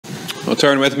Well,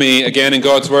 turn with me again in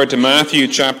God's Word to Matthew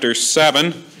chapter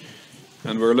 7,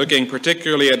 and we're looking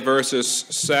particularly at verses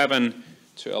 7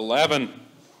 to 11.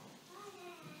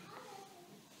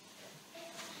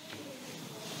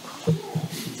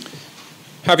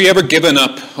 Have you ever given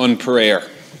up on prayer?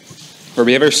 Or have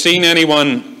you ever seen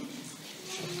anyone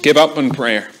give up on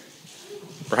prayer?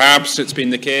 Perhaps it's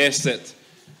been the case that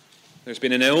there's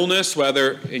been an illness,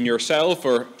 whether in yourself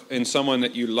or in someone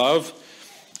that you love,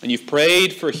 and you've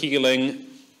prayed for healing,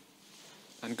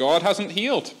 and God hasn't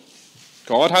healed.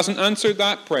 God hasn't answered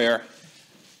that prayer.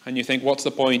 And you think, what's the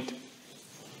point?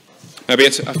 Maybe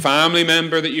it's a family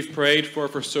member that you've prayed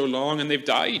for so long and they've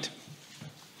died.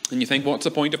 And you think, what's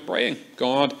the point of praying?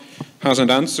 God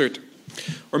hasn't answered.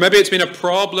 Or maybe it's been a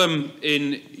problem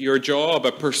in your job,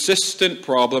 a persistent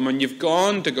problem, and you've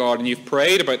gone to God and you've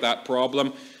prayed about that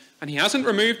problem, and He hasn't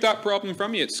removed that problem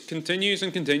from you. It continues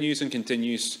and continues and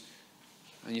continues.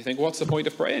 And you think, what's the point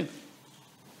of praying?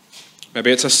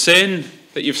 Maybe it's a sin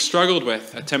that you've struggled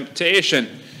with, a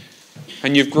temptation,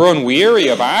 and you've grown weary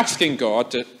of asking God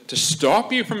to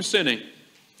stop you from sinning.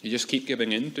 You just keep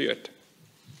giving in to it.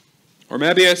 Or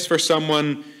maybe it's for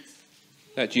someone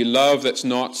that you love that's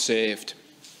not saved,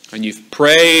 and you've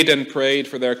prayed and prayed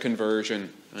for their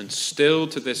conversion, and still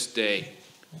to this day,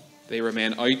 they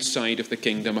remain outside of the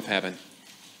kingdom of heaven.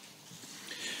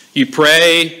 You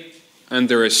pray and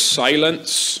there is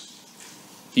silence.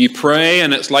 You pray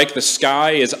and it's like the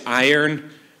sky is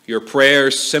iron. Your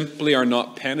prayers simply are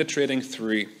not penetrating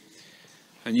through.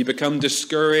 And you become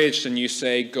discouraged and you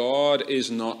say, God is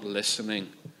not listening.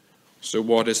 So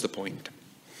what is the point?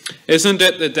 Isn't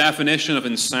it the definition of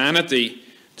insanity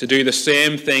to do the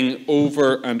same thing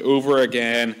over and over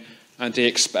again and to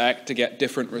expect to get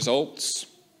different results?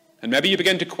 And maybe you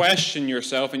begin to question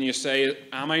yourself and you say,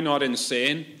 am I not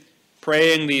insane?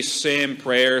 Praying these same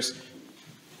prayers,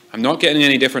 I'm not getting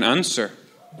any different answer.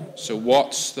 So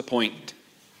what's the point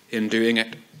in doing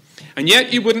it? And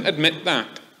yet you wouldn't admit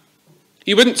that.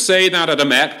 You wouldn't say that at a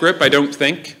Met group, I don't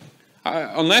think.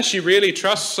 Unless you really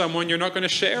trust someone, you're not going to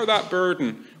share that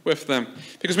burden with them.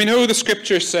 Because we know the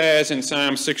scripture says in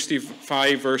Psalm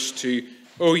 65 verse 2,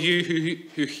 O you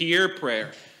who hear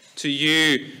prayer, to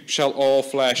you shall all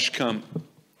flesh come.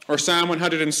 Or Psalm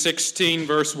 116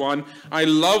 verse 1, I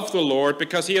love the Lord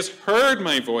because He has heard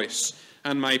my voice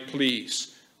and my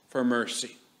pleas for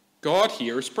mercy. God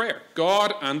hears prayer.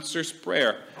 God answers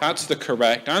prayer. That's the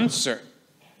correct answer.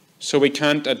 So we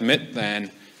can't admit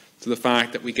then to the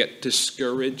fact that we get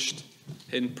discouraged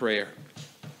in prayer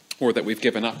or that we've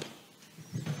given up.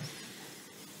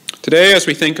 Today, as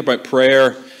we think about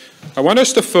prayer, I want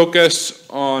us to focus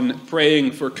on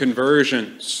praying for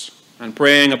conversions and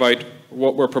praying about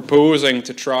what we're proposing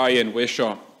to try in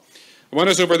Wishaw. I want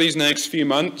us over these next few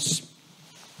months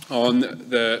on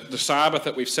the Sabbath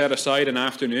that we've set aside an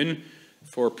afternoon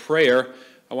for prayer.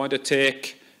 I want to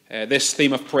take this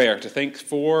theme of prayer, to think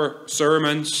 4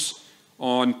 sermons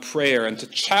on prayer and to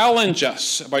challenge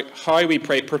us about how we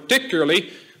pray,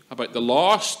 particularly about the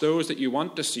lost, those that you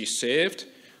want to see saved,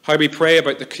 how we pray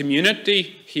about the community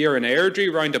here in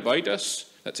Airdrie round about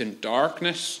us that's in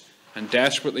darkness and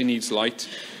desperately needs light,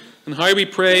 and how we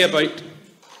pray about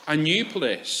a new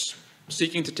place,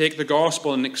 seeking to take the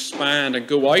gospel and expand and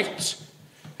go out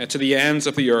to the ends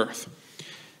of the earth.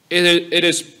 It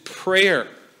is prayer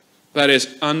that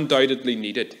is undoubtedly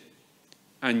needed.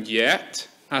 And yet,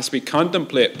 as we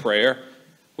contemplate prayer,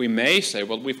 we may say,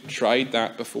 well, we've tried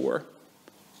that before,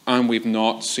 and we've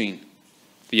not seen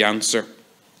the answer.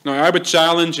 Now, I would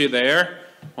challenge you there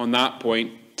on that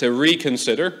point to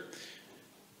reconsider.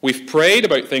 We've prayed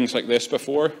about things like this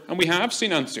before, and we have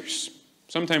seen answers.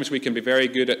 Sometimes we can be very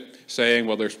good at saying,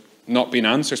 well, there's not been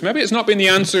answers. Maybe it's not been the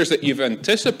answers that you've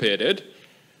anticipated,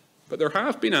 but there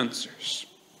have been answers.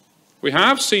 We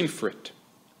have seen fruit,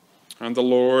 and the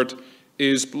Lord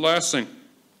is blessing.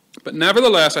 But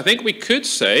nevertheless, I think we could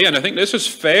say, and I think this is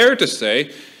fair to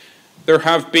say, there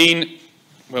have been,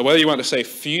 well, whether you want to say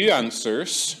few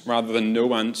answers rather than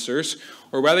no answers,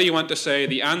 or whether you want to say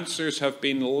the answers have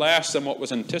been less than what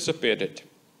was anticipated,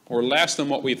 or less than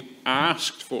what we've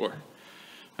asked for.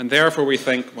 And therefore we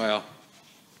think, well,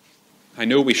 I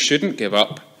know we shouldn't give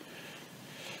up,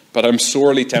 but I'm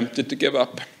sorely tempted to give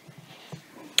up.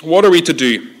 What are we to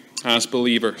do as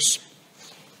believers?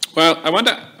 Well, I want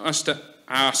us to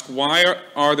ask, why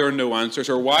are there no answers,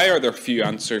 or why are there few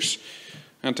answers?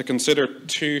 And to consider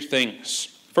 2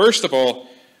 things. First of all,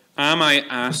 am I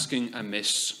asking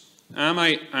amiss? Am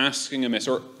I asking amiss?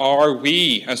 Or are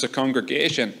we, as a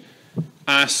congregation,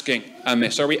 asking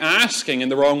amiss? Are we asking in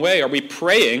the wrong way? Are we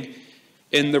praying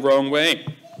in the wrong way?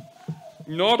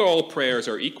 Not all prayers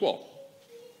are equal.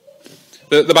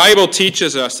 The Bible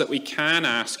teaches us that we can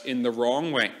ask in the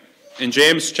wrong way. In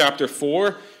James chapter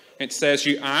 4, it says,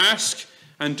 "You ask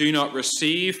and do not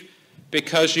receive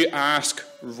because you ask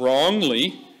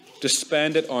wrongly to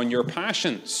spend it on your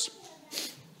passions."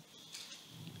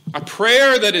 A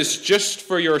prayer that is just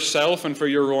for yourself and for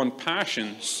your own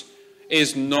passions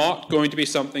is not going to be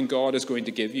something God is going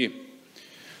to give you.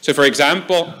 So, for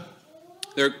example,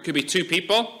 there could be two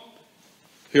people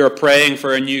who are praying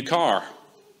for a new car.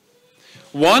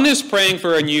 One is praying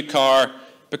for a new car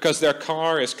because their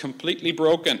car is completely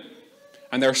broken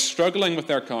and they're struggling with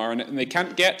their car and they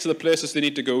can't get to the places they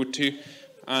need to go to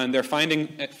and they're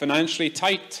finding it financially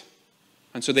tight.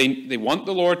 And so they want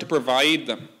the Lord to provide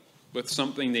them with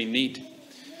something they need.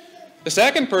 The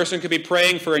second person could be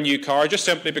praying for a new car just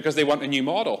simply because they want a new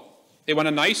model. They want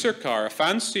a nicer car, a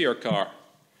fancier car.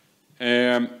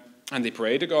 And they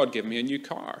pray to God, "Give me a new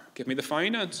car. Give me the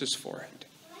finances for it."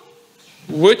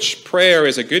 Which prayer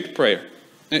is a good prayer?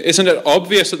 Isn't it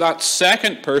obvious that that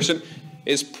second person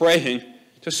is praying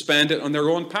to spend it on their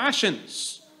own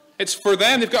passions? It's for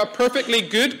them. They've got a perfectly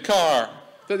good car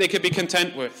that they could be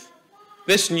content with.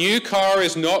 This new car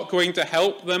is not going to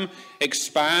help them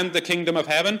expand the kingdom of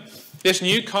heaven. This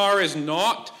new car is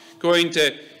not going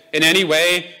to, in any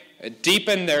way,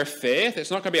 deepen their faith.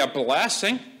 It's not going to be a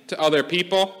blessing to other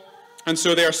people. And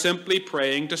so they are simply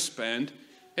praying to spend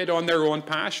it on their own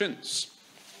passions.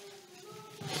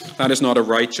 That is not a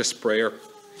righteous prayer.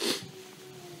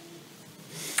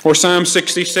 Or Psalm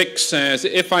 66 says,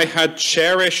 "If I had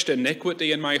cherished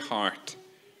iniquity in my heart,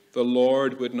 the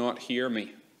Lord would not hear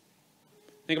me."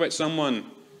 Think about someone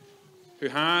who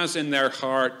has in their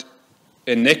heart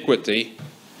iniquity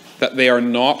that they are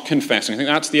not confessing. I think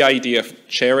that's the idea of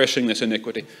cherishing this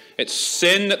iniquity. It's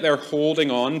sin that they're holding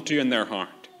on to in their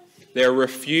heart. They're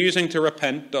refusing to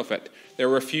repent of it. They're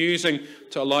refusing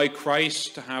to allow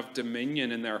Christ to have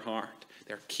dominion in their heart.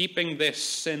 They're keeping this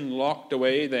sin locked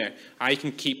away there. I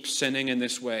can keep sinning in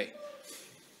this way.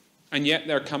 And yet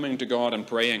they're coming to God and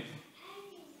praying.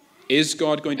 Is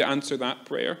God going to answer that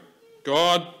prayer?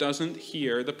 God doesn't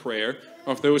hear the prayer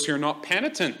of those who are not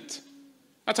penitent.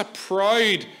 That's a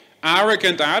proud,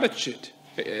 arrogant attitude.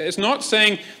 It's not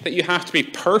saying that you have to be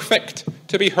perfect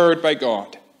to be heard by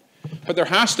God. But there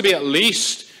has to be at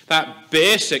least that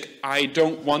basic, I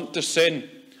don't want to sin.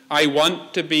 I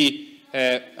want to be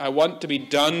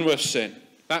done with sin.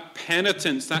 That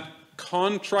penitence, that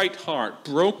contrite heart,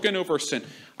 broken over sin.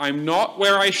 I'm not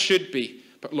where I should be,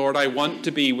 but Lord, I want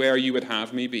to be where you would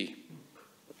have me be.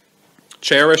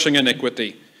 Cherishing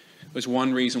iniquity is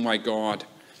one reason why God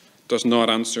does not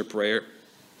answer prayer.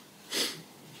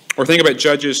 Or think about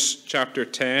Judges chapter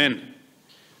 10,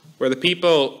 where the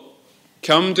people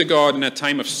come to God in a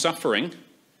time of suffering.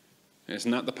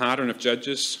 Isn't that the pattern of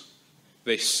Judges?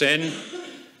 They sin,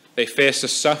 they face the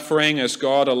suffering as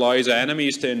God allows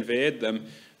enemies to invade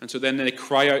them, and so then they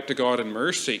cry out to God in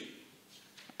mercy.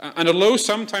 And although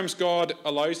sometimes God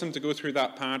allows them to go through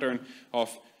that pattern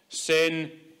of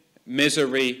sin,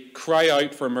 misery, cry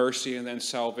out for mercy, and then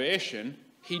salvation,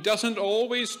 he doesn't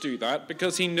always do that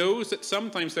because he knows that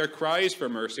sometimes their cries for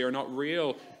mercy are not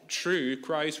real, true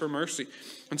cries for mercy.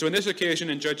 And so in this occasion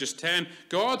in Judges 10,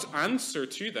 God's answer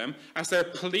to them as they're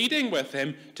pleading with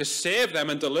him to save them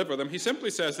and deliver them, he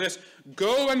simply says this,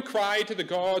 "Go and cry to the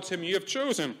gods whom you have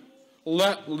chosen.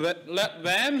 Let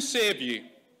them save you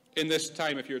in this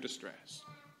time of your distress.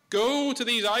 Go to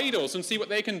these idols and see what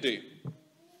they can do."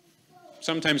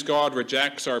 Sometimes God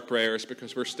rejects our prayers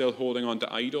because we're still holding on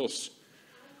to idols.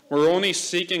 We're only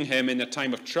seeking him in a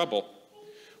time of trouble.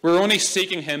 We're only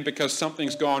seeking him because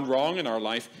something's gone wrong in our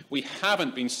life. We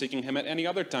haven't been seeking him at any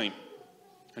other time.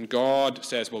 And God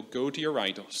says, well, go to your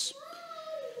idols.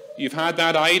 You've had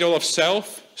that idol of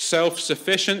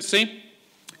self-sufficiency.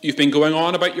 You've been going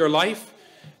on about your life,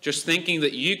 just thinking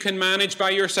that you can manage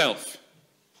by yourself.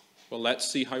 Well,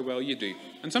 let's see how well you do.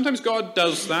 And sometimes God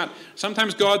does that.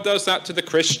 Sometimes God does that to the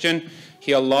Christian.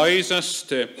 He allows us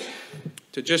to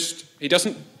he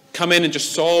doesn't come in and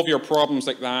just solve your problems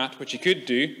like that, which he could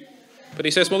do. But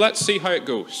he says, well, let's see how it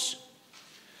goes.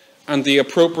 And the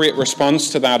appropriate response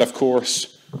to that, of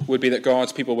course, would be that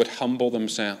God's people would humble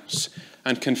themselves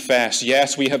and confess,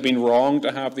 yes, we have been wrong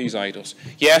to have these idols.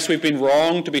 Yes, we've been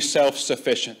wrong to be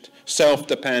self-sufficient,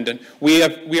 self-dependent. We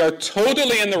are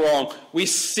totally in the wrong. We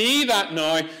see that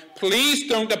now. Please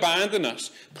don't abandon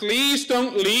us. Please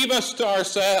don't leave us to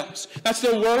ourselves. That's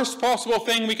the worst possible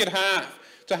thing we could have,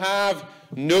 to have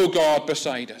no God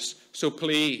beside us. So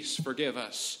please forgive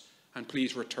us and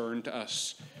please return to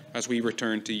us as we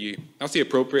return to you. That's the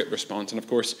appropriate response. And of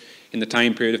course, in the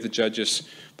time period of the Judges,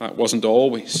 that wasn't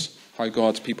always how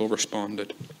God's people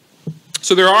responded.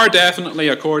 So there are definitely,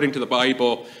 according to the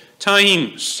Bible,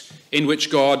 times in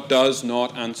which God does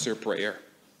not answer prayer.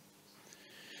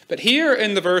 But here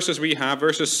in the verses we have,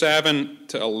 verses 7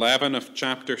 to 11 of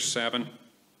chapter 7,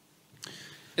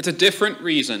 it's a different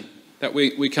reason that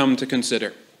we come to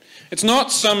consider. It's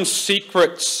not some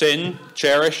secret sin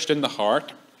cherished in the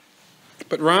heart,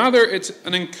 but rather it's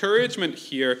an encouragement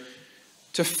here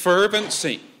to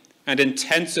fervency and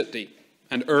intensity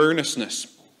and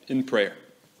earnestness in prayer.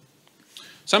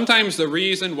 Sometimes the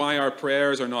reason why our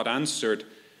prayers are not answered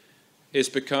is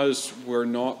because we're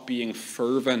not being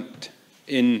fervent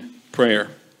in prayer.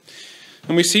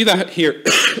 And we see that here,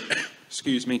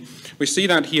 excuse me, we see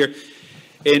that here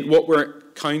in what we're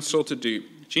counseled to do.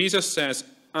 Jesus says,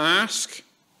 ask,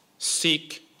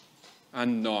 seek,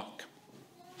 and knock.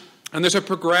 And there's a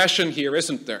progression here,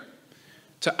 isn't there?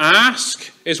 To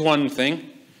ask is one thing,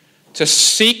 to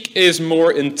seek is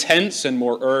more intense and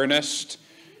more earnest,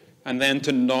 and then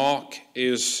to knock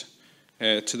is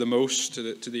to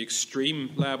the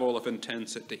extreme level of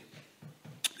intensity.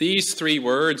 These three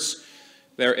words,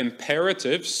 they're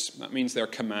imperatives. That means they're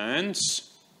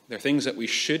commands. They're things that we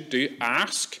should do.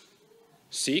 Ask,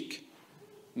 seek,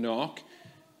 knock.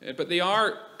 But they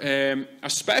are a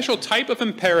special type of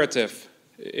imperative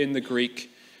in the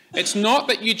Greek. It's not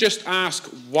that you just ask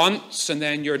once and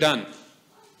then you're done.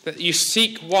 That you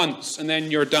seek once and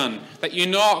then you're done. That you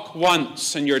knock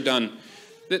once and you're done.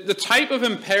 The type of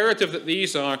imperative that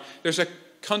these are, there's a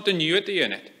continuity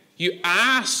in it. You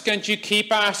ask and you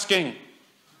keep asking.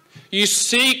 You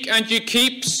seek and you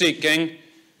keep seeking.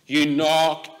 You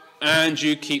knock and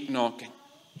you keep knocking.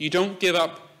 You don't give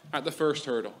up at the first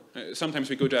hurdle. Sometimes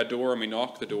we go to a door and we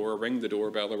knock the door, ring the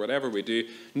doorbell, or whatever we do.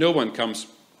 No one comes,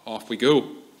 off we go.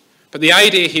 But the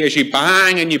idea here is you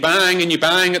bang and you bang and you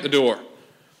bang at the door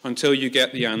until you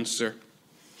get the answer.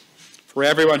 For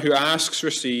everyone who asks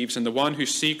receives, and the one who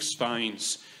seeks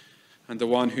finds, and the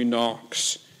one who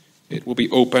knocks, it will be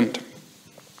opened.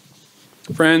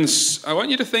 Friends, I want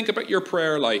you to think about your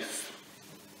prayer life.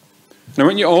 And I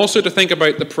want you also to think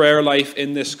about the prayer life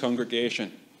in this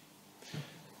congregation.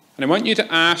 And I want you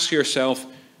to ask yourself,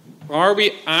 are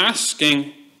we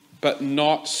asking but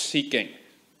not seeking?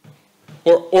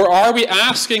 Or are we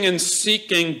asking and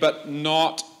seeking but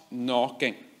not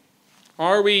knocking?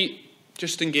 Are we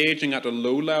just engaging at a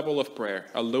low level of prayer,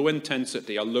 a low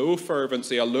intensity, a low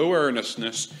fervency, a low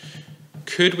earnestness?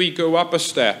 Could we go up a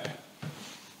step?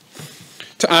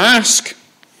 To ask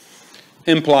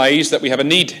implies that we have a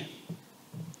need.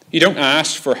 You don't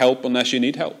ask for help unless you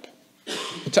need help.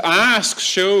 To ask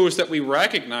shows that we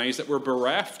recognize that we're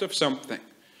bereft of something.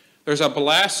 There's a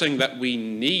blessing that we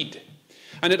need.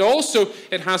 And it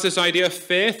has this idea of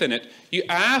faith in it. You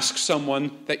ask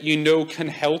someone that you know can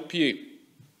help you.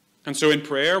 And so in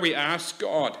prayer we ask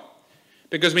God,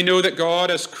 because we know that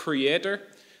God as creator,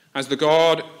 as the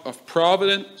God of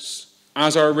providence,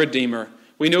 as our Redeemer,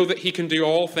 we know that he can do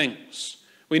all things.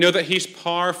 We know that he's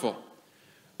powerful.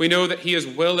 We know that he is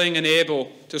willing and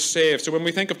able to save. So when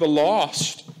we think of the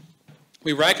lost,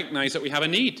 we recognize that we have a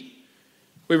need.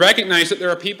 We recognize that there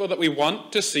are people that we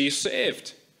want to see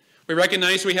saved. We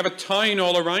recognize we have a town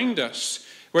all around us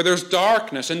where there's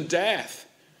darkness and death.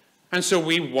 And so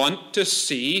we want to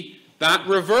see that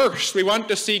reversed. We want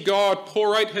to see God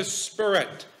pour out his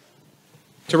Spirit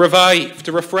to revive,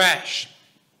 to refresh.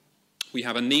 We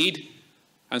have a need,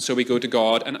 and so we go to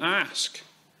God and ask,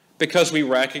 because we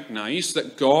recognize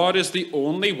that God is the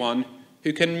only one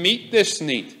who can meet this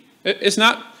need. Isn't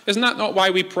that not why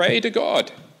we pray to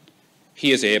God?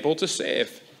 He is able to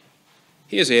save.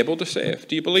 He is able to save.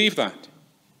 Do you believe that?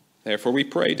 Therefore we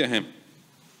pray to him.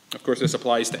 Of course, this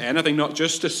applies to anything, not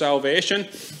just to salvation,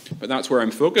 but that's where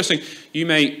I'm focusing. You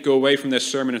may go away from this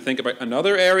sermon and think about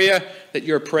another area that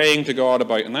you're praying to God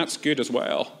about, and that's good as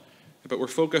well. But we're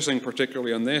focusing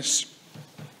particularly on this.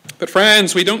 But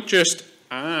friends, we don't just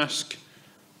ask,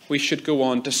 we should go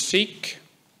on to seek.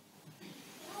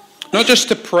 Not just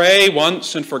to pray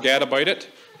once and forget about it,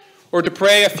 or to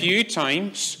pray a few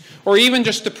times, or even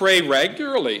just to pray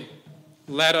regularly.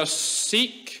 Let us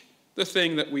seek the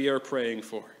thing that we are praying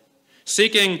for.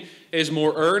 Seeking is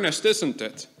more earnest, isn't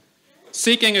it?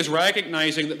 Seeking is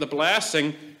recognizing that the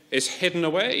blessing is hidden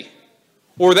away,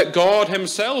 or that God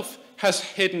himself has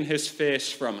hidden his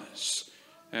face from us,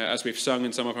 as we've sung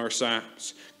in some of our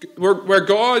psalms. Where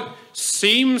God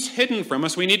seems hidden from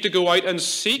us, we need to go out and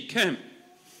seek him.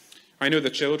 I know the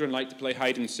children like to play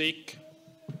hide and seek.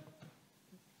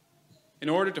 In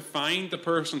order to find the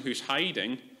person who's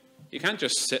hiding, you can't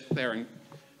just sit there and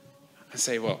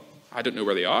say, well, I don't know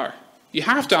where they are. you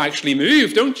have to actually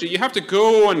move, don't you? You have to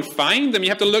go and find them. You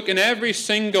have to look in every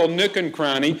single nook and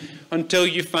cranny until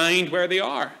you find where they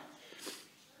are.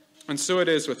 And so it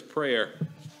is with prayer.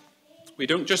 We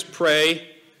don't just pray,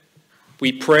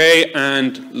 we pray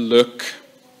and look.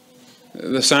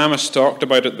 The psalmist talked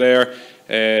about it there.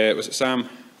 Was it Psalm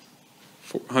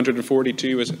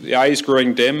 142? Was it the eyes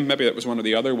growing dim? Maybe that was one of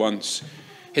the other ones.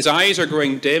 His eyes are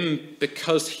growing dim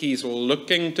because he's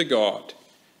looking to God.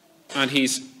 And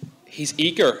he's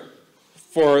eager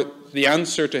for the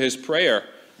answer to his prayer.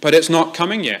 But it's not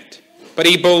coming yet. But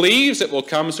he believes it will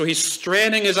come, so he's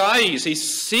straining his eyes.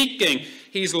 He's seeking.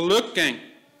 He's looking.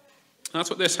 That's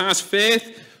what this has.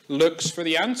 Faith looks for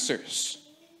the answers.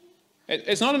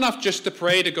 It's not enough just to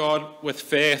pray to God with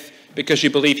faith because you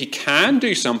believe he can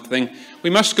do something. We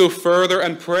must go further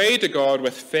and pray to God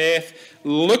with faith,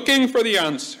 looking for the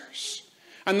answers.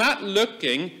 And that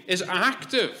looking is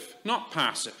active, not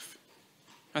passive.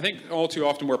 I think all too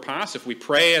often we're passive. We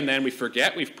pray and then we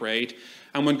forget we've prayed.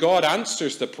 And when God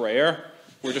answers the prayer,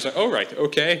 we're just like, oh, right,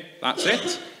 okay, that's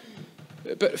it.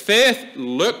 But faith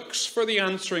looks for the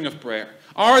answering of prayer.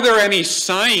 Are there any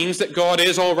signs that God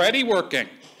is already working?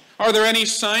 Are there any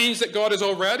signs that God is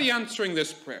already answering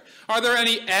this prayer? Are there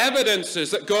any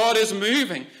evidences that God is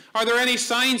moving? Are there any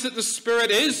signs that the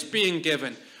Spirit is being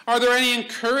given? Are there any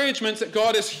encouragements that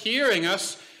God is hearing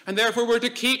us, and therefore we're to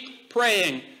keep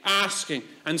praying, asking,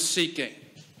 and seeking?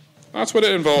 That's what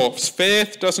it involves.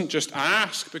 Faith doesn't just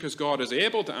ask because God is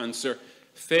able to answer.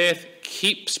 Faith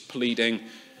keeps pleading,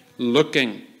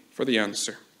 looking for the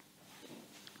answer.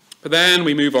 But then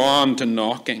we move on to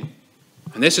knocking.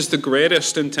 And this is the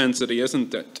greatest intensity,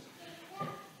 isn't it?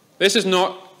 This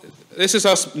is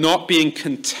us not being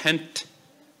content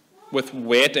with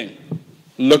waiting,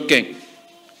 looking.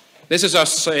 This is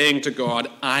us saying to God,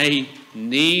 I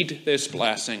need this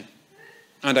blessing,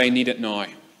 and I need it now.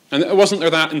 And wasn't there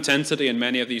that intensity in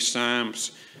many of these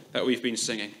psalms that we've been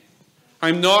singing?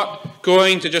 I'm not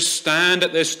going to just stand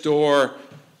at this door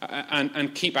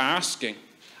and keep asking.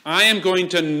 I am going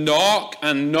to knock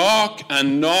and knock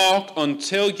and knock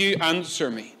until you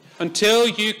answer me, until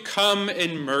you come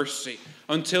in mercy,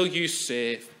 until you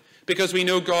save. Because we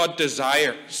know God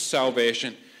desires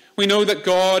salvation. We know that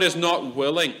God is not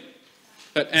willing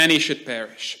that any should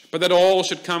perish, but that all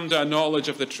should come to a knowledge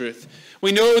of the truth.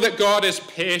 We know that God is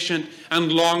patient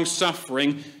and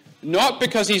long-suffering, not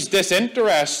because he's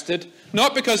disinterested,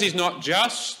 not because he's not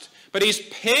just, but he's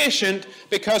patient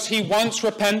because he wants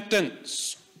repentance.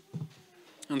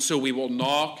 And so we will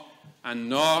knock and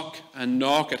knock and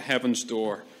knock at heaven's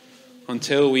door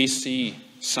until we see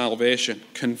salvation,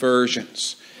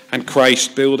 conversions, and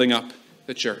Christ building up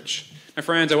the church. Now,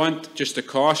 friends, I want just to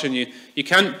caution you, you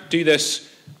can't do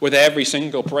this with every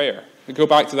single prayer. We go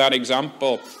back to that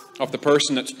example of the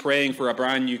person that's praying for a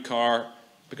brand new car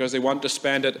because they want to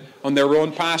spend it on their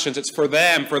own passions. It's for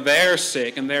them, for their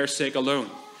sake, and their sake alone.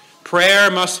 Prayer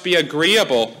must be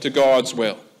agreeable to God's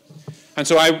will. And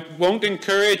so I won't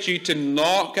encourage you to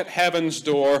knock at heaven's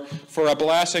door for a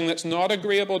blessing that's not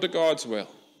agreeable to God's will.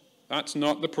 That's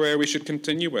not the prayer we should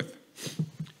continue with.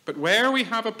 But where we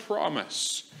have a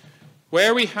promise,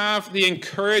 where we have the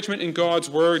encouragement in God's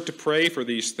word to pray for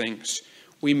these things,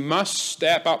 we must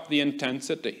step up the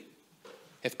intensity.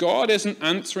 If God isn't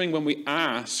answering when we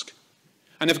ask,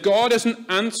 and if God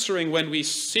isn't answering when we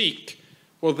seek,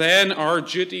 well then our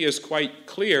duty is quite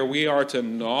clear. We are to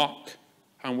knock.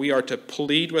 And we are to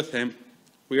plead with him.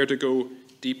 We are to go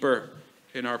deeper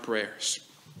in our prayers.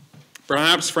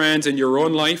 Perhaps, friends, in your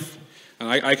own life, and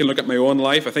I can look at my own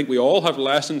life, I think we all have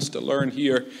lessons to learn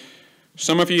here.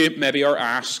 Some of you maybe are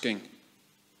asking,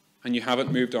 and you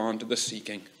haven't moved on to the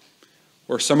seeking.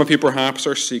 Or some of you perhaps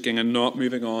are seeking and not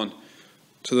moving on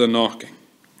to the knocking.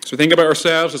 So we think about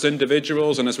ourselves as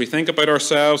individuals, and as we think about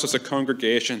ourselves as a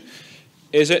congregation,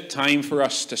 is it time for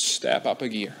us to step up a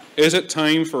gear? Is it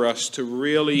time for us to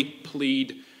really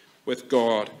plead with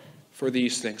God for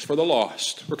these things, for the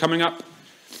lost? We're coming up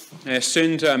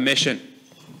soon to a mission.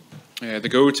 The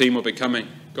Go team will be coming,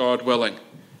 God willing,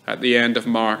 at the end of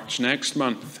March, next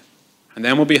month. And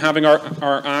then we'll be having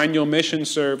our annual mission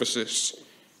services.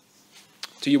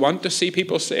 Do you want to see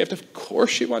people saved? Of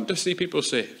course you want to see people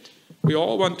saved. We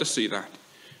all want to see that.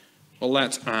 Well,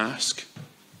 let's ask.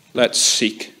 Let's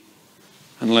seek.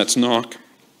 And let's knock.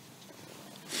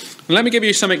 And let me give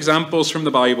you some examples from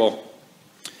the Bible.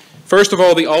 First of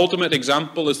all, the ultimate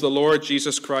example is the Lord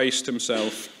Jesus Christ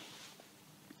himself.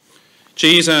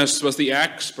 Jesus was the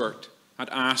expert at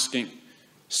asking,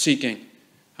 seeking,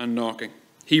 and knocking.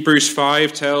 Hebrews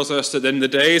 5 tells us that in the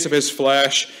days of his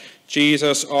flesh,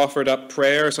 Jesus offered up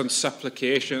prayers and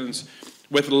supplications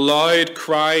with loud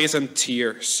cries and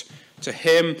tears to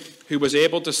him who was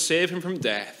able to save him from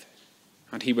death,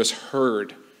 and he was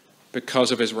heard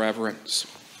because of his reverence.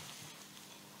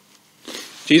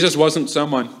 Jesus wasn't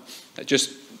someone that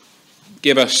just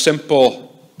gave a simple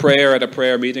prayer at a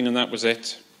prayer meeting and that was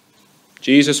it.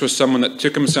 Jesus was someone that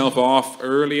took himself off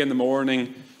early in the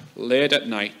morning, late at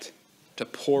night, to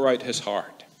pour out his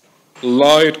heart.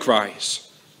 Loud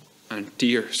cries and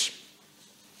tears.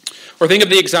 Or think of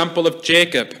the example of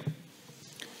Jacob.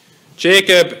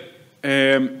 Jacob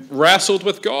wrestled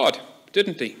with God,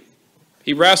 didn't he?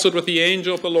 He wrestled with the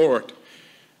angel of the Lord.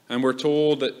 And we're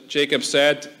told that Jacob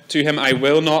said to him, I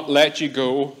will not let you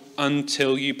go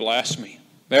until you bless me.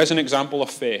 There's an example of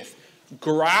faith.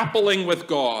 Grappling with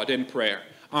God in prayer.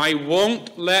 I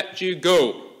won't let you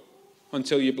go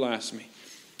until you bless me.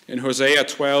 In Hosea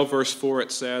 12 verse 4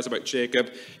 it says about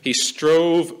Jacob, he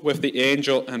strove with the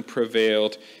angel and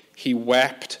prevailed. He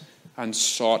wept and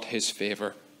sought his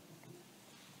favor.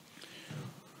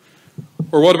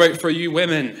 Or what about for you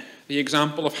women? The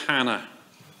example of Hannah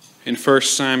in 1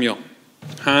 Samuel.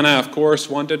 Hannah, of course,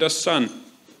 wanted a son.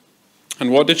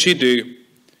 And what did she do?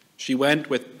 She went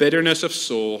with bitterness of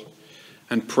soul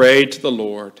and prayed to the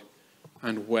Lord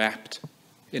and wept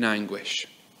in anguish.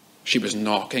 She was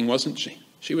knocking, wasn't she?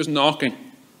 She was knocking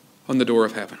on the door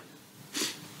of heaven.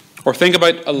 Or think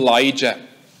about Elijah,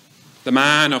 the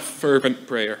man of fervent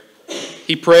prayer.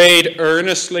 He prayed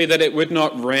earnestly that it would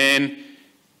not rain,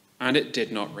 and it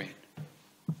did not rain.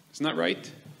 Isn't that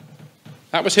right?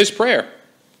 That was his prayer,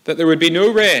 that there would be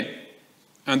no rain,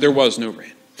 and there was no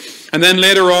rain. And then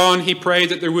later on, he prayed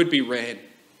that there would be rain.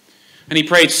 And he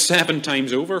prayed 7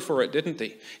 times over for it, didn't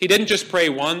he? He didn't just pray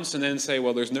once and then say,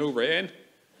 well, there's no rain.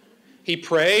 He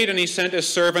prayed and he sent his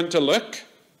servant to look.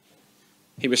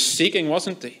 He was seeking,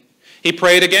 wasn't he? He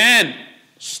prayed again,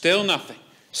 still nothing.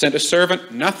 Sent a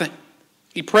servant, nothing.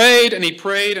 He prayed and he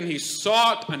prayed and he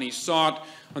sought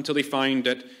until he found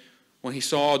it. When he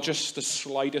saw just the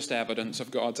slightest evidence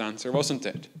of God's answer, wasn't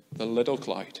it? The little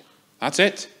cloud. That's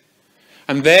it.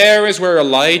 And there is where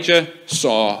Elijah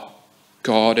saw,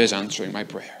 God is answering my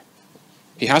prayer.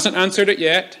 He hasn't answered it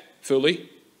yet, fully.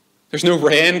 There's no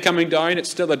rain coming down, it's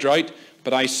still a drought.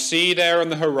 But I see there on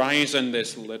the horizon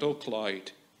this little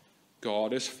cloud.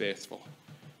 God is faithful,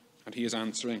 and he is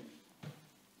answering.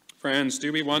 Friends,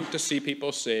 do we want to see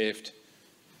people saved?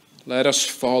 Let us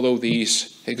follow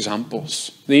these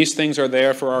examples. These things are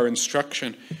there for our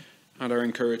instruction and our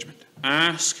encouragement.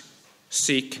 Ask,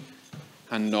 seek,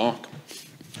 and knock.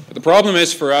 But the problem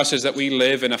is for us is that we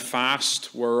live in a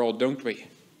fast world, don't we?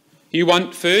 You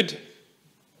want food?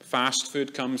 Fast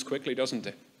food comes quickly, doesn't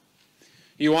it?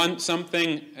 You want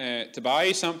something to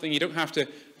buy something, you don't have to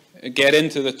get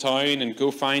into the town and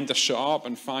go find the shop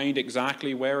and find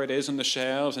exactly where it is on the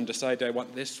shelves and decide I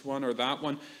want this one or that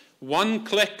one. One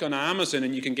click on Amazon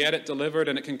and you can get it delivered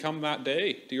and it can come that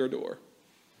day to your door.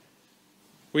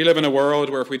 We live in a world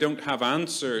where if we don't have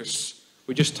answers,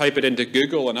 we just type it into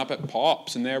Google and up it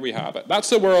pops and there we have it.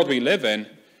 That's the world we live in.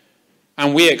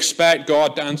 And we expect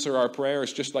God to answer our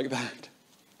prayers just like that.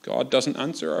 God doesn't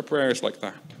answer our prayers like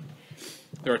that.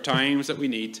 There are times that we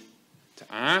need to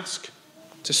ask,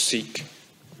 to seek,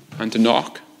 and to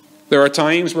knock. There are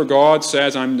times where God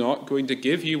says, I'm not going to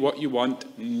give you what you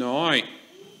want now,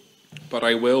 but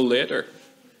I will later.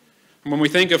 And when we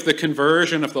think of the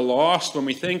conversion of the lost, when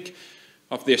we think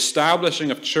of the establishing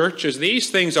of churches,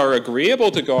 these things are agreeable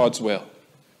to God's will.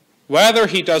 Whether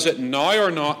he does it now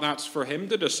or not, that's for him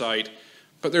to decide.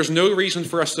 But there's no reason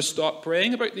for us to stop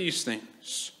praying about these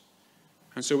things.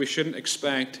 And so we shouldn't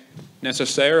expect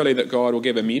necessarily that God will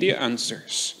give immediate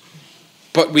answers.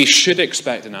 But we should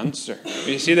expect an answer.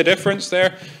 You see the difference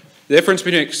there? The difference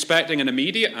between expecting an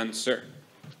immediate answer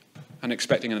and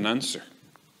expecting an answer.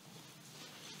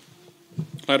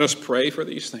 Let us pray for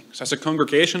these things. As a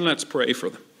congregation, let's pray for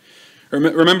them.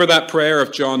 Remember that prayer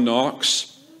of John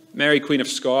Knox? Mary, Queen of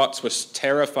Scots, was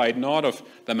terrified not of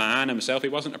the man himself. He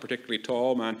wasn't a particularly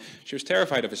tall man. She was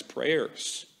terrified of his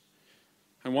prayers.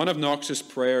 And one of Knox's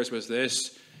prayers was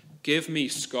this: give me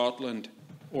Scotland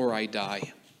or I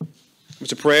die. It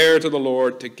was a prayer to the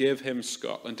Lord to give him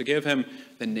Scotland, to give him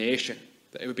the nation,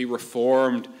 that it would be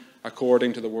reformed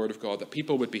according to the word of God, that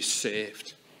people would be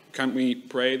saved. Can't we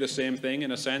pray the same thing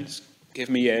in a sense? Give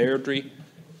me Airdrie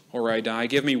or I die.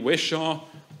 Give me Wishaw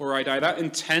or I die. That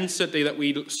intensity that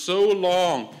we so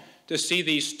long to see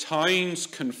these towns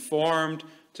conformed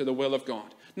to the will of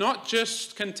God. Not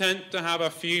just content to have a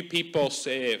few people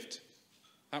saved.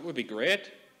 That would be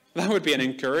great. That would be an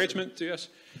encouragement to us.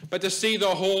 But to see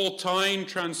the whole town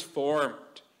transformed,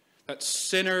 that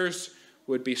sinners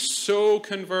would be so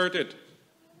converted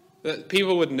that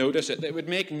people would notice it, that it would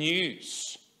make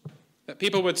news, That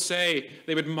people would say,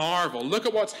 they would marvel, look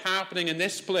at what's happening in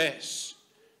this place.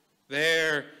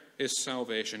 There is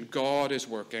salvation. God is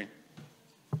working.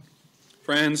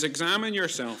 Friends, examine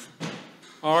yourself.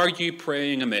 Are you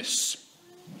praying amiss?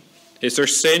 Is there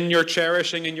sin you're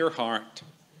cherishing in your heart?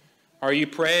 Are you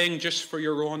praying just for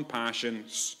your own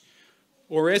passions?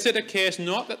 Or is it a case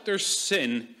not that there's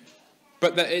sin,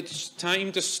 but that it's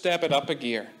time to step it up a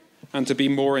gear and to be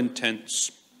more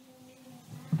intense?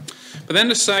 But then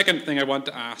the second thing I want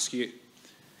to ask you,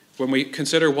 when we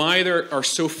consider why there are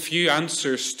so few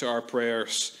answers to our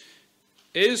prayers,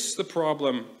 is the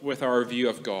problem with our view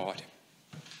of God?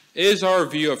 Is our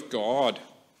view of God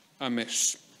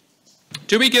amiss?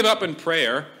 Do we give up in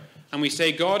prayer and we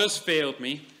say, God has failed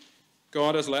me,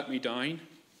 God has let me down,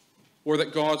 or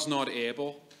that God's not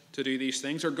able to do these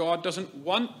things, or God doesn't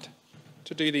want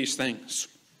to do these things?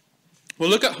 Well,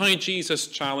 look at how Jesus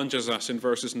challenges us in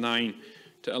verses 9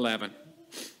 to 11.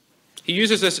 He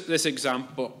uses this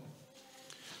example.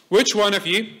 Which one of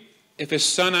you, if his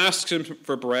son asks him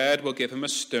for bread, will give him a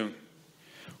stone?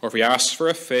 Or if he asks for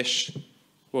a fish,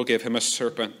 will give him a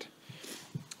serpent?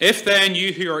 If then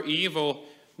you who are evil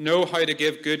know how to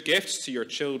give good gifts to your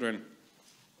children,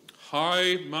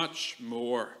 how much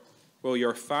more will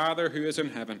your Father who is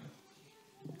in heaven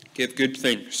give good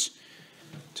things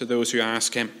to those who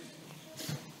ask him?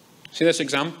 See this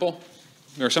example?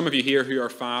 There are some of you here who are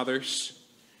fathers.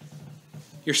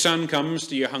 Your son comes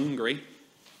to you hungry.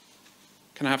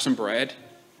 Can I have some bread?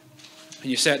 And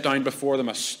you set down before them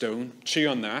a stone. Chew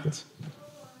on that.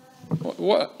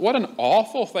 What an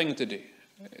awful thing to do.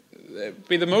 It'd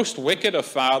be the most wicked of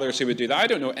fathers who would do that. I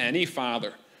don't know any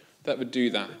father that would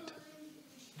do that.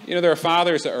 You know, there are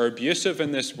fathers that are abusive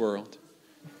in this world.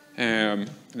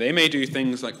 They may do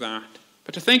things like that.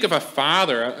 But to think of a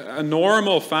father, a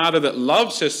normal father that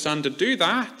loves his son, to do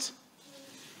that,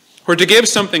 or to give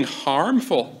something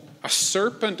harmful, a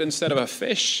serpent instead of a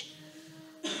fish,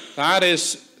 that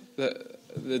is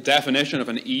the definition of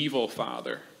an evil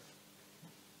father.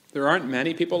 There aren't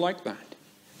many people like that.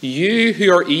 You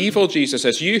who are evil, Jesus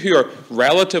says, you who are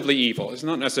relatively evil, it's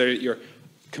not necessarily you're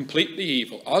completely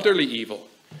evil, utterly evil,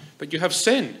 but you have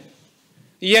sin.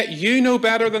 Yet you know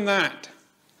better than that.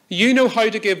 You know how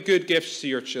to give good gifts to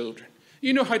your children.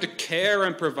 You know how to care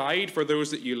and provide for those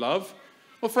that you love.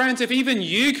 Well, friends, if even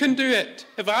you can do it,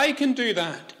 if I can do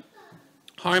that,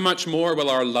 how much more will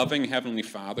our loving Heavenly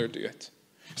Father do it?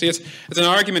 See, it's an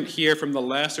argument here from the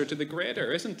lesser to the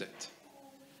greater, isn't it?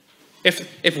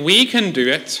 If we can do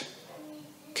it,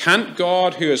 can't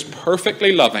God, who is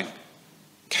perfectly loving,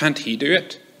 can't he do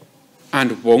it?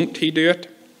 And won't he do it?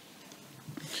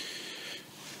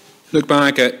 Look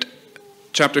back at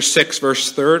chapter 6,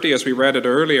 verse 30, as we read it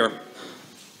earlier.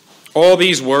 All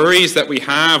these worries that we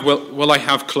have, will I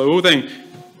have clothing?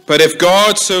 But if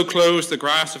God so clothes the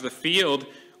grass of the field,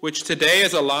 which today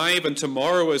is alive and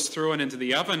tomorrow is thrown into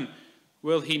the oven,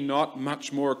 will he not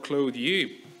much more clothe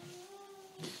you,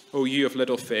 O you of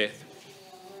little faith?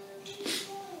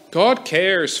 God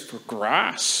cares for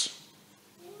grass,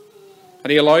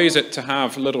 and he allows it to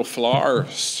have little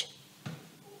flowers.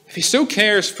 If he so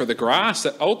cares for the grass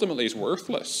that ultimately is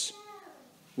worthless,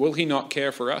 will he not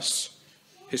care for us,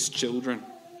 his children?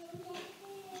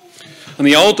 And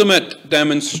the ultimate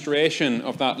demonstration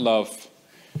of that love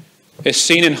is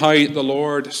seen in how the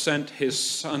Lord sent his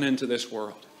Son into this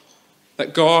world.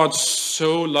 That God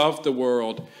so loved the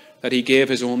world that he gave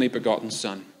his only begotten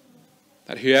Son,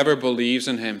 that whoever believes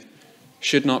in him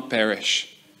should not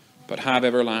perish, but have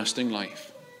everlasting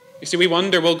life. You see, we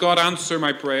wonder, will God answer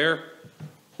my prayer?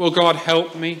 Will God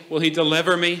help me? Will he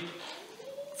deliver me?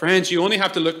 Friends, you only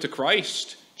have to look to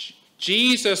Christ.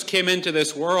 Jesus came into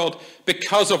this world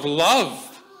because of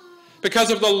love, because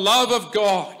of the love of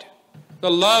God, the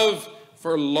love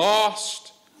for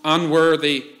lost,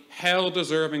 unworthy,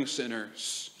 hell-deserving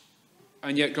sinners.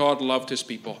 And yet God loved his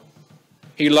people.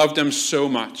 He loved them so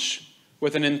much,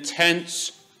 with an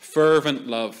intense, fervent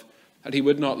love, that he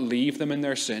would not leave them in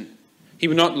their sin. He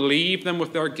would not leave them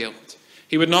with their guilt.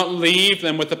 He would not leave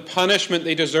them with the punishment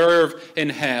they deserve in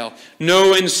hell.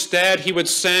 No, instead, he would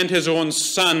send his own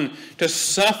Son to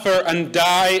suffer and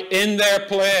die in their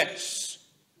place,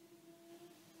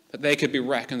 that they could be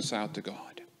reconciled to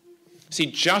God. See,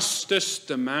 justice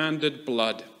demanded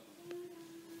blood,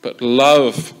 but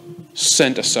love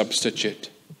sent a substitute,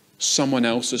 someone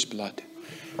else's blood,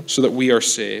 so that we are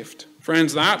saved.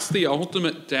 Friends, that's the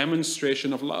ultimate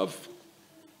demonstration of love.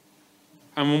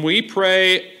 And when we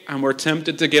pray and we're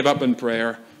tempted to give up in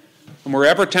prayer, and we're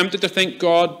ever tempted to think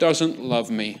God doesn't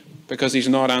love me because he's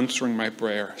not answering my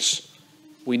prayers,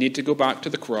 we need to go back to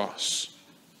the cross.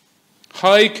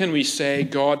 How can we say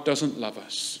God doesn't love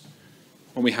us?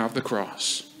 when we have the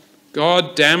cross.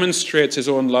 God demonstrates his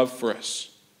own love for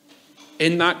us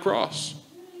in that cross.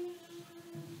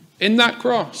 In that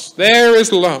cross, there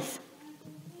is love.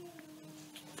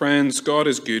 Friends, God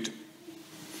is good.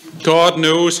 God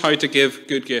knows how to give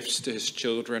good gifts to his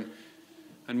children.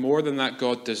 And more than that,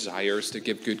 God desires to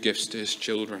give good gifts to his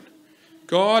children.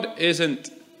 God isn't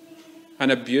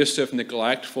an abusive,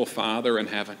 neglectful Father in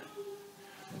heaven.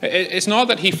 It's not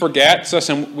that he forgets us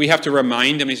and we have to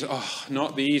remind him. He's, oh,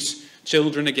 not these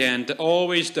children again,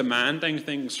 always demanding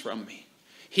things from me.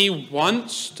 He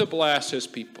wants to bless his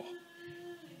people.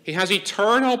 He has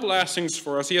eternal blessings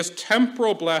for us. He has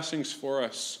temporal blessings for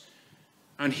us.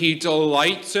 And he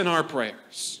delights in our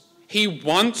prayers. He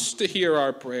wants to hear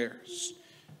our prayers.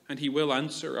 And he will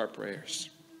answer our prayers.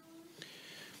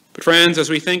 But friends, as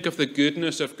we think of the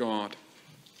goodness of God,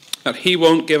 that he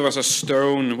won't give us a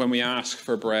stone when we ask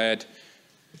for bread,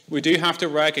 we do have to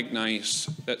recognize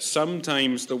that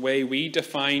sometimes the way we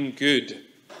define good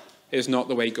is not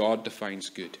the way God defines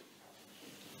good.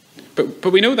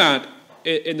 But we know that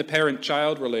in the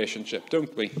parent-child relationship,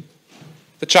 don't we?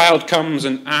 The child comes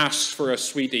and asks for a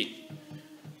sweetie.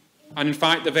 And in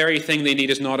fact, the very thing they need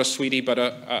is not a sweetie, but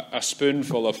a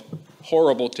spoonful of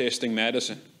horrible-tasting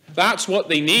medicine. That's what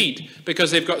they need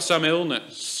because they've got some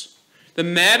illness. The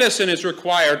medicine is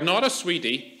required, not a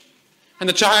sweetie. And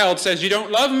the child says, you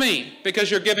don't love me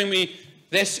because you're giving me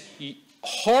this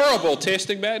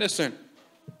horrible-tasting medicine.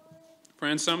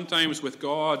 Friends, sometimes with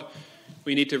God,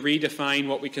 we need to redefine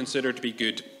what we consider to be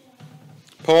good.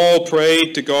 Paul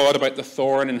prayed to God about the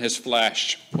thorn in his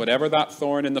flesh, whatever that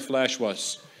thorn in the flesh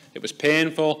was. It was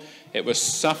painful, it was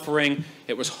suffering,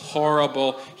 it was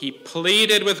horrible. He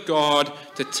pleaded with God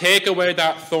to take away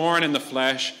that thorn in the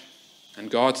flesh, and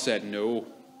God said, no,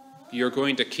 you're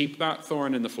going to keep that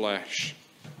thorn in the flesh.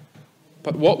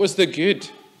 But what was the good?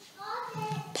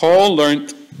 Paul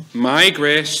learnt, my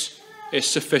grace is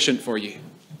sufficient for you,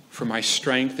 for my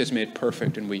strength is made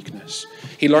perfect in weakness.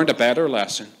 He learned a better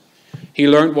lesson. He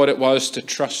learned what it was to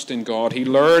trust in God. He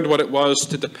learned what it was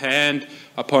to depend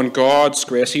upon God's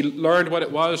grace. He learned what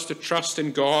it was to trust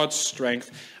in God's strength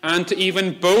and to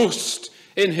even boast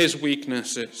in his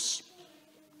weaknesses.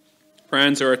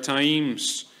 Friends, there are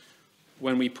times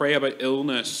when we pray about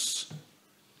illness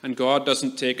and God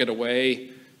doesn't take it away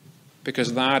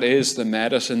because that is the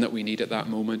medicine that we need at that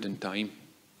moment in time.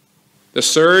 The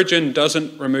surgeon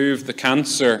doesn't remove the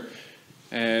cancer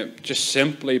just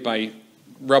simply by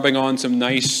rubbing on some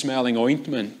nice smelling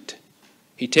ointment.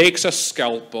 He takes a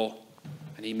scalpel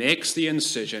and he makes the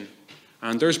incision,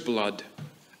 and there's blood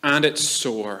and it's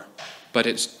sore, but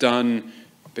it's done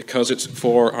because it's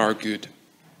for our good.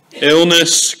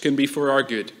 Illness can be for our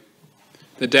good.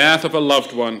 The death of a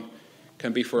loved one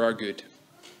can be for our good.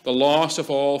 The loss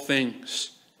of all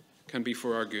things can be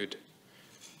for our good.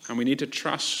 And we need to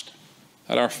trust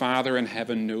that our Father in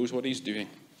heaven knows what he's doing.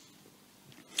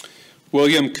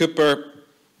 William Cowper,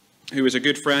 who was a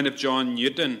good friend of John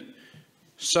Newton,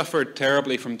 suffered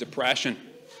terribly from depression.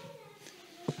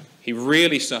 He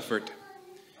really suffered.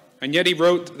 And yet he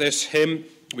wrote this hymn.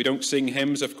 We don't sing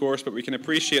hymns, of course, but we can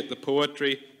appreciate the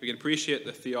poetry. We can appreciate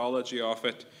the theology of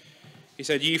it. He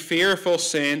said, ye fearful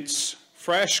saints,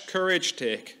 fresh courage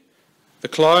take. The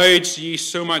clouds ye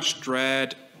so much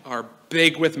dread are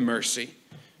big with mercy,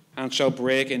 and shall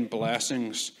break in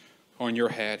blessings on your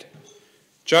head.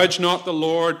 Judge not the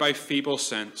Lord by feeble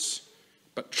sense,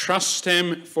 but trust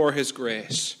him for his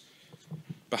grace.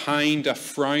 Behind a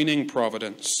frowning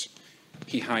providence,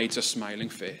 he hides a smiling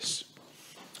face.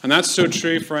 And that's so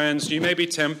true, friends. You may be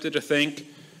tempted to think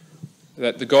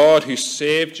that the God who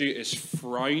saved you is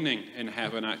frowning in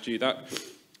heaven at you. But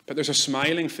there's a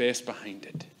smiling face behind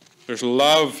it. There's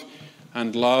love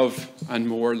and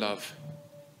more love.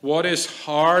 What is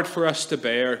hard for us to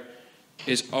bear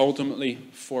is ultimately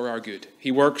for our good.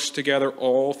 He works together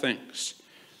all things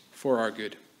for our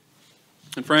good.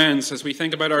 And friends, as we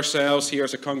think about ourselves here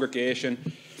as a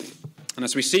congregation, and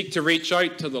as we seek to reach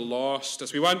out to the lost,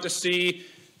 as we want to see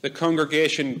the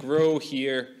congregation grow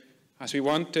here, as we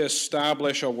want to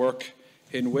establish a work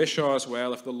in Wishaw as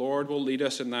well, if the Lord will lead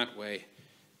us in that way,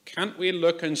 can't we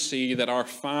look and see that our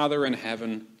Father in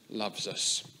heaven loves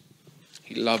us?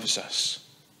 He loves us.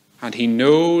 And he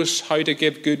knows how to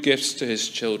give good gifts to his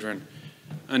children.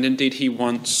 And indeed, he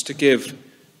wants to give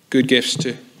good gifts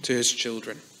to his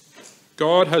children.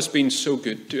 God has been so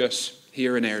good to us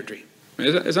here in Airdrie.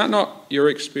 Is that not your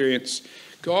experience?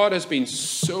 God has been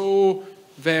so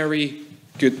very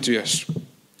good to us.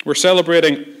 We're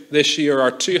celebrating this year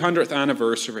our 200th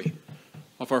anniversary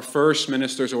of our first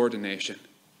minister's ordination.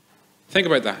 Think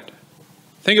about that.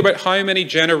 Think about how many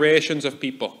generations of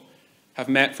people have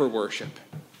met for worship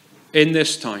in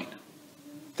this town.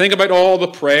 Think about all the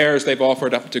prayers they've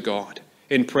offered up to God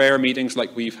in prayer meetings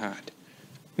like we've had.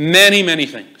 Many, many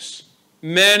things.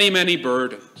 Many, many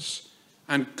burdens.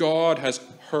 And God has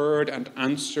heard and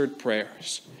answered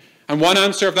prayers. And one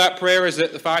answer of that prayer is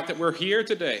that the fact that we're here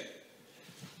today.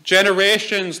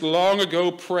 Generations long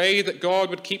ago prayed that God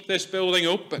would keep this building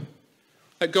open.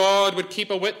 That God would keep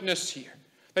a witness here.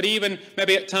 That even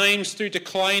maybe at times through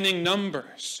declining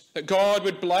numbers, that God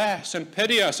would bless and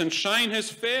pity us and shine his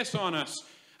face on us.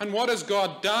 And what has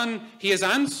God done? He has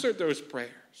answered those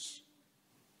prayers.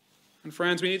 And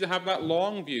friends, we need to have that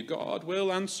long view. God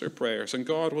will answer prayers and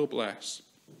God will bless.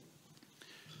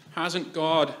 Hasn't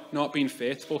God not been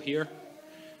faithful here?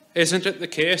 Isn't it the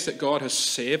case that God has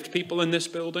saved people in this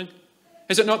building?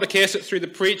 Is it not the case that through the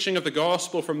preaching of the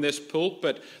gospel from this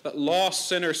pulpit, that lost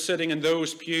sinners sitting in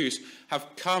those pews have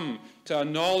come to a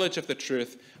knowledge of the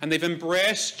truth and they've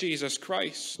embraced Jesus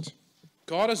Christ?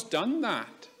 God has done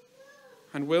that.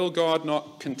 And will God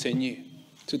not continue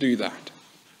to do that?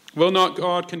 Will not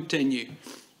God continue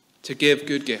to give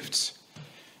good gifts?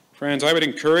 Friends, I would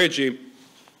encourage you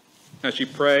as you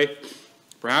pray.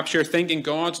 Perhaps you're thinking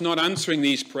God's not answering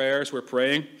these prayers we're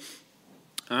praying.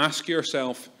 Ask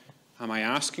yourself, am I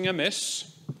asking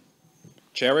amiss?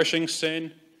 Cherishing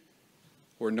sin?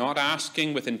 Or not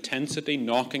asking with intensity,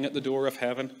 knocking at the door of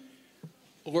heaven?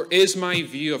 Or is my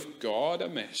view of God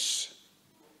amiss?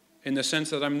 In the sense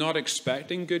that I'm not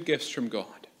expecting good gifts from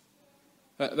God.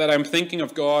 That I'm thinking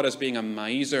of God as being a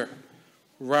miser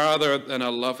rather than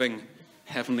a loving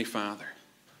Heavenly Father.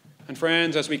 And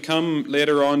friends, as we come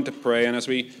later on to pray, and as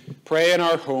we pray in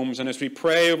our homes, and as we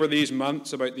pray over these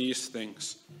months about these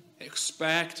things,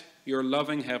 expect your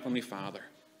loving Heavenly Father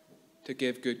to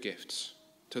give good gifts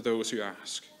to those who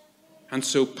ask. And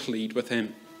so plead with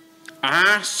him.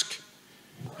 Ask,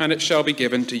 and it shall be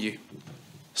given to you.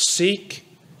 Seek,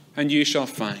 and you shall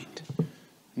find.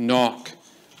 Knock,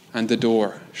 and the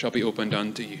door shall be opened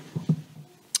unto you.